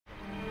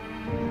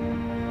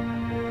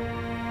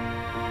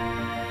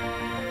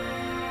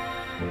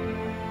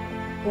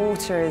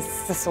Water is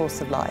the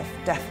source of life,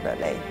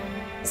 definitely.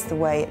 It's the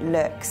way it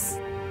looks,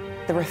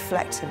 the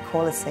reflective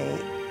quality.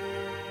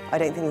 I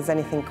don't think there's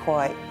anything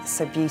quite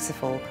so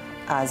beautiful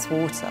as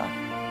water.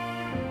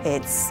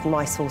 It's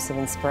my source of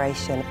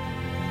inspiration.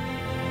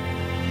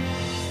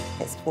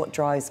 It's what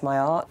drives my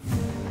art.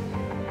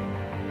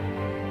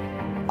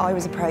 I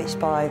was approached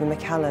by the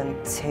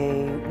Macallan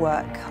to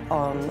work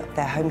on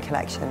their home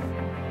collection.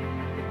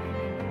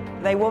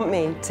 They want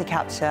me to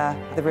capture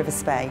the River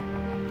Spey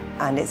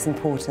and its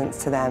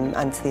importance to them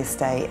and to the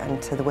estate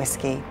and to the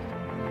whisky.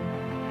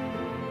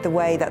 The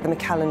way that the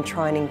Macallan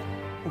try and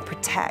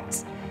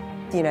protect,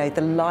 you know,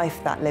 the life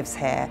that lives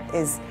here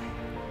is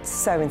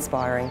so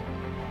inspiring.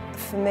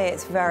 For me,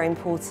 it's very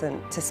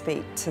important to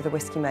speak to the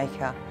whisky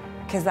maker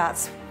because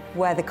that's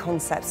where the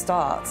concept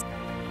starts.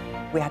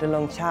 We had a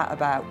long chat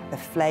about the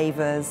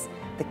flavours,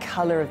 the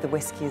colour of the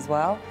whisky as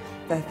well.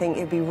 I think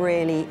it'd be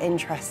really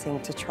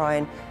interesting to try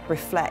and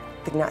reflect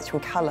the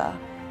natural colour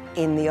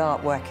in the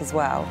artwork as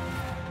well.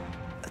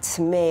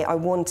 To me, I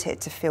want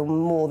it to feel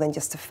more than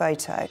just a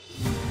photo.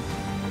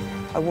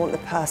 I want the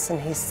person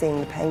who's seeing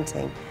the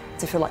painting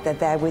to feel like they're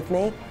there with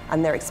me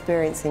and they're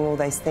experiencing all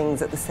those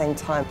things at the same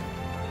time.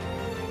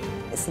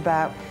 It's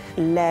about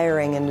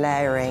layering and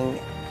layering.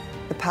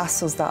 The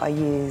pastels that I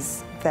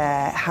use,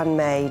 they're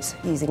handmade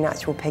using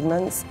natural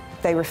pigments.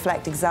 They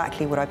reflect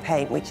exactly what I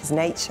paint, which is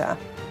nature.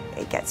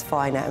 It gets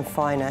finer and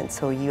finer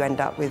until you end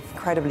up with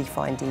incredibly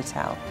fine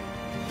detail.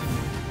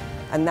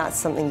 And that's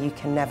something you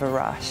can never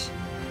rush.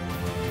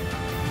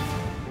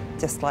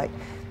 Just like,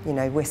 you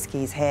know,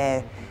 whiskies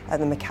here at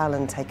the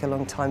Macallan take a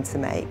long time to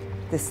make.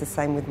 This is the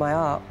same with my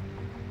art.